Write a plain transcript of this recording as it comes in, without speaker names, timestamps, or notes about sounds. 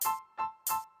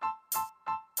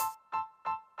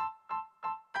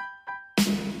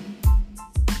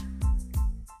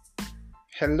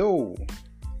Hello,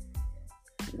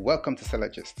 welcome to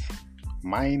Syllogist.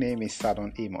 My name is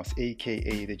Sadon Amos,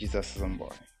 aka the Jesus Boy.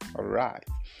 Alright,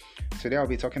 today I'll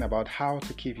be talking about how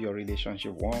to keep your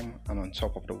relationship warm and on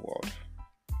top of the world.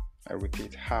 I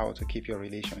repeat, how to keep your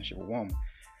relationship warm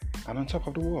and on top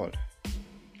of the world.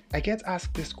 I get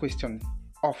asked this question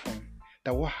often,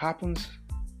 that what happens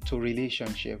to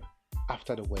relationship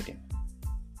after the wedding?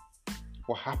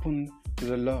 What happened to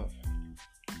the love?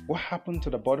 What happened to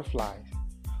the butterflies?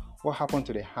 What happened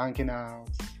to the hanging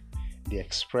out, the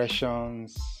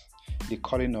expressions, the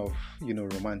calling of,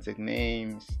 romantic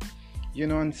names,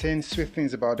 and saying sweet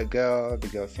things about the girl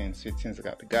saying sweet things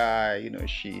about the guy,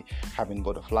 she having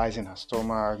butterflies in her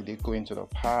stomach, they go into the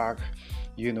park,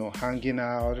 hanging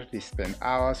out, they spend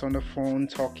hours on the phone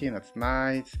talking at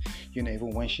night, even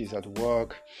when she's at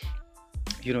work,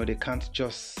 they can't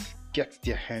just get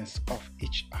their hands off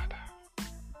each other.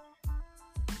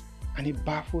 And it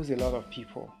baffles a lot of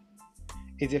people.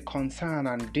 It's a concern,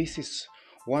 and this is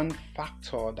one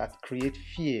factor that creates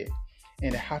fear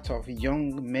in the heart of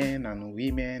young men and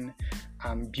women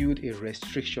and build a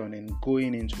restriction in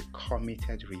going into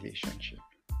committed relationship.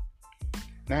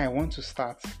 Now I want to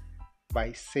start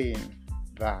by saying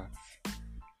that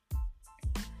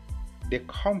the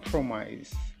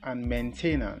compromise and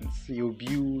maintenance you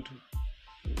build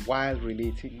while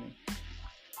relating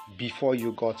before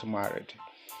you got married,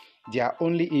 there are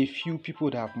only a few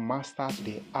people that have mastered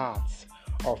the art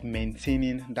of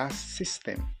maintaining that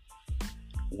system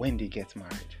when they get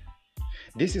married.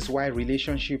 This is why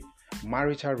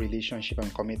marital relationship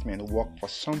and commitment work for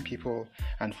some people,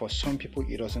 and for some people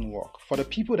it doesn't work. For the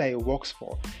people that it works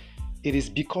for, it is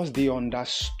because they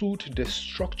understood the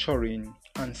structuring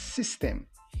and system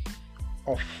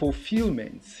of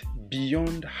fulfillment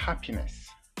beyond happiness.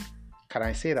 Can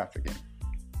I say that again?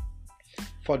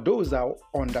 For those that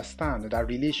understand that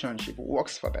relationship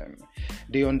works for them,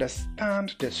 they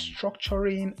understand the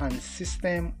structuring and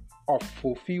system of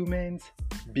fulfillment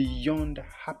beyond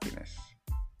happiness.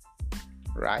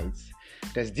 Right?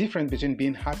 There's difference between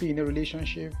being happy in a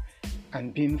relationship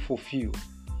and being fulfilled.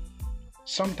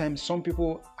 Sometimes some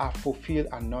people are fulfilled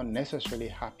and not necessarily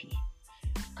happy.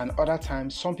 And other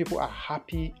times some people are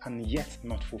happy and yet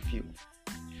not fulfilled.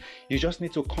 You just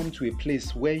need to come to a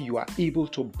place where you are able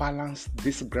to balance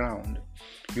this ground.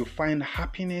 You find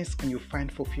happiness and you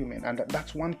find fulfillment. And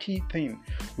that's one key thing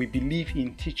we believe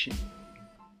in teaching.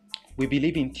 We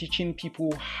believe in teaching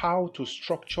people how to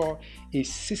structure a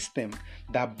system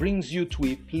that brings you to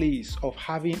a place of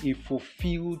having a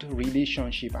fulfilled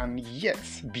relationship and yet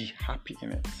be happy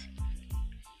in it.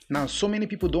 Now, so many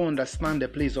people don't understand the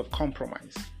place of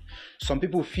compromise. Some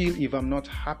people feel if I'm not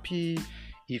happy,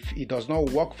 if it does not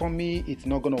work for me, it's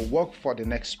not going to work for the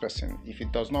next person. If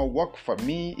it does not work for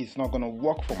me, it's not going to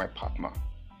work for my partner.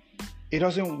 It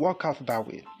doesn't work out that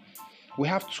way. We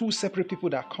have two separate people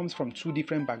that comes from two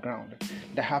different backgrounds,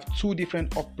 that have two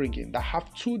different upbringing, that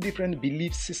have two different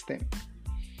belief systems,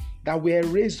 that were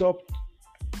raised up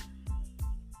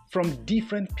from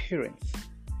different parents,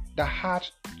 that had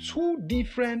two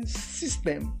different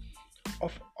systems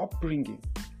of upbringing.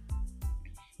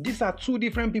 These are two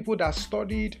different people that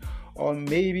studied or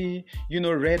maybe,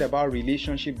 read about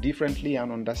relationship differently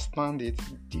and understand it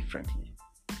differently.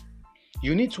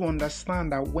 You need to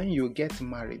understand that when you get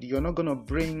married, you're not going to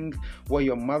bring what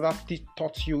your mother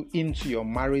taught you into your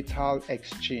marital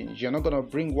exchange. You're not going to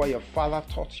bring what your father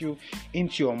taught you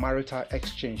into your marital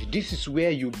exchange. This is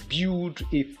where you build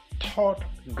a third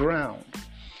ground.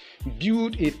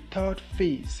 Build a third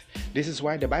phase. This is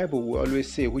why the Bible will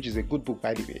always say, which is a good book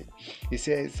by the way, it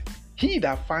says, he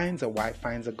that finds a wife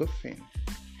finds a good thing.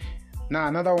 Now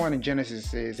another one in Genesis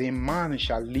says, a man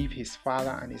shall leave his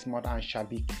father and his mother and shall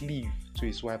be cleaved to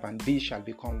his wife, and they shall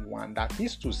become one. That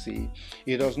is to say,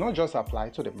 it does not just apply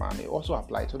to the man, it also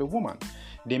applies to the woman.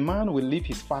 The man will leave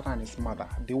his father and his mother.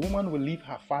 The woman will leave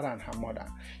her father and her mother.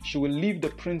 She will leave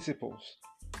the principles.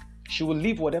 She will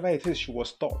leave whatever it is she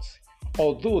was taught.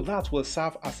 Although that will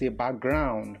serve as a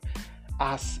background,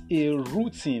 as a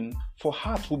routine for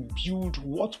her to build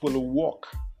what will work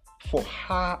for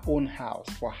her own house,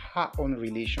 for her own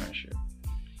relationship.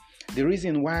 The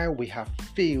reason why we have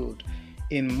failed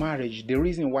in marriage, the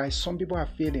reason why some people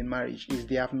have failed in marriage is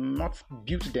they have not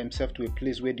built themselves to a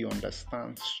place where they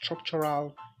understand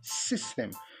structural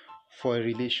system for a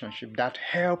relationship that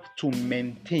help to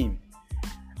maintain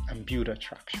and build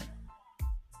attraction.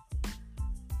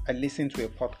 I listened to a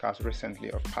podcast recently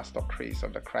of Pastor Chris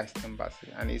of the Christ Embassy,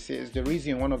 and he says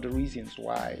one of the reasons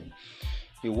why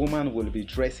a woman will be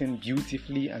dressing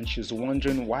beautifully and she's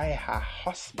wondering why her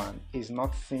husband is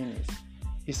not seeing it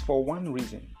is for one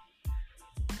reason,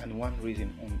 and one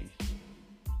reason only.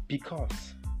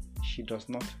 because she does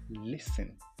not listen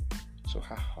to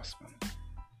her husband.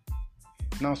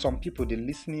 Now, some people, the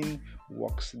listening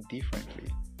works differently.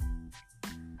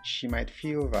 She might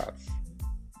feel that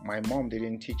my mom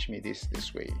didn't teach me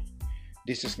this way.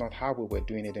 This is not how we were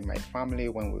doing it in my family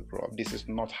when we grew up. This is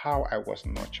not how I was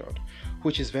nurtured,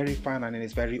 which is very fine and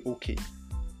it's very okay.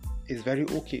 It's very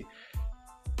okay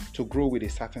to grow with a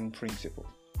certain principle.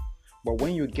 But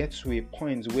when you get to a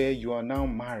point where you are now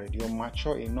married, you're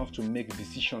mature enough to make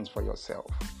decisions for yourself,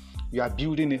 you are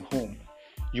building a home,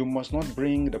 you must not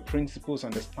bring the principles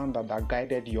and the standard that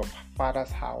guided your father's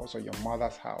house or your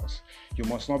mother's house. You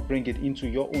must not bring it into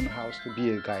your own house to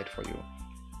be a guide for you.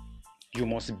 You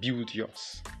must build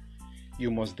yours. You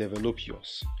must develop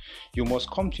yours. You must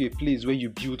come to a place where you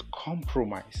build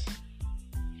compromise,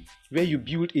 where you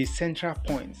build a central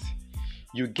point.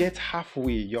 You get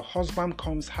halfway, your husband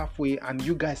comes halfway, and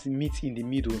you guys meet in the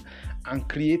middle and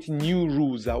create new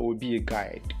rules that will be a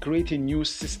guide. Create a new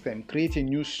system, create a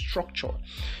new structure.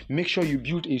 Make sure you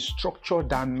build a structure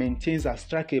that maintains and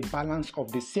strike a balance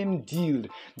of the same deal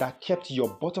that kept your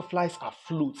butterflies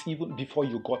afloat even before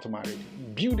you got married.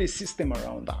 Build a system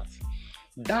around that.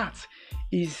 That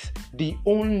is the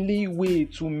only way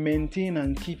to maintain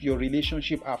and keep your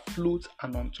relationship afloat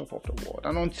and on top of the world.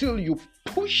 And until you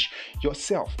push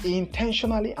yourself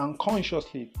intentionally and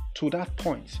consciously to that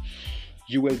point,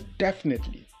 you will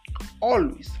definitely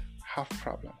always have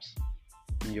problems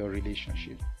in your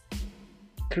relationship.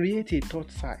 Create a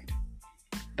third side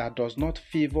that does not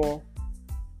favor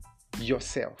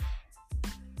yourself.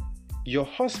 Your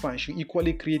husband should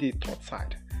equally create a third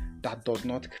side that does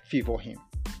not favor him.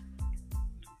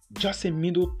 Just a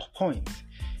middle point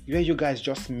where you guys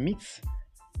just meet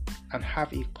and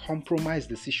have a compromise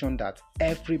decision that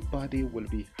everybody will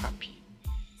be happy.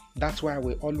 That's why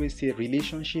we always say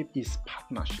relationship is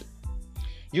partnership.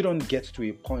 You don't get to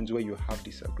a point where you have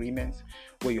disagreements,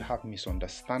 where you have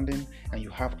misunderstanding, and you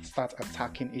have to start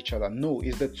attacking each other. No,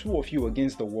 it's the two of you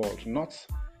against the world, not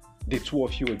the two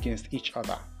of you against each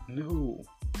other. No,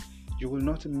 you will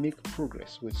not make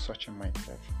progress with such a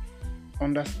mindset.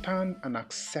 Understand and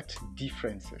accept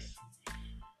differences.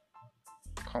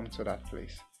 Come to that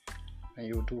place and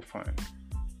you'll do fine.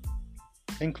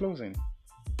 In closing,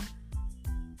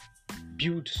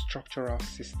 build structural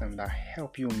systems that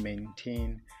help you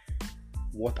maintain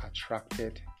what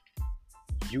attracted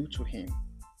you to him,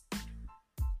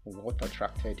 what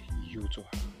attracted you to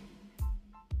her.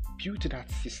 Build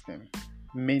that system,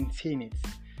 maintain it,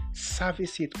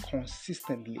 service it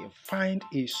consistently, find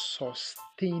a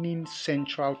sustaining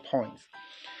central point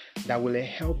that will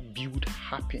help build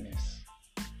happiness.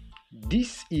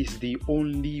 This is the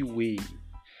only way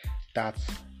that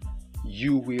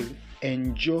you will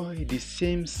enjoy the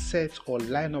same set or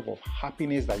lineup of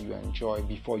happiness that you enjoyed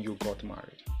before you got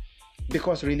married.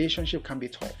 Because relationship can be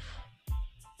tough.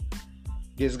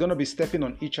 There's going to be stepping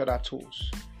on each other's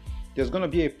toes. There's going to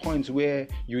be a point where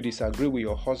you disagree with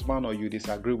your husband or you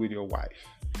disagree with your wife.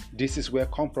 This is where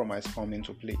compromise comes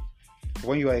into play.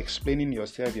 When you are explaining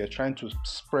yourself, you're trying to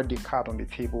spread the card on the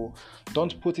table.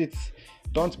 Don't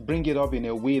bring it up in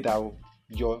a way that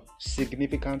your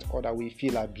significant other will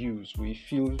feel abused, will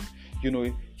feel,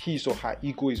 his or her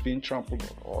ego is being trampled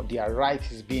on, or their right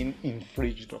is being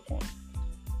infringed upon.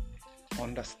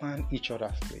 Understand each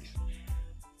other's place,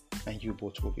 and you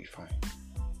both will be fine.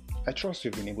 I trust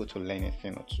you've been able to learn a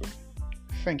thing or two.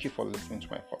 Thank you for listening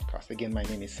to my podcast. Again, my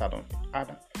name is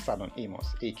Sadon Amos,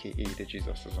 aka the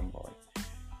Jesus Boy.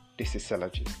 This is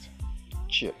Syllogist.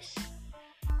 Cheers.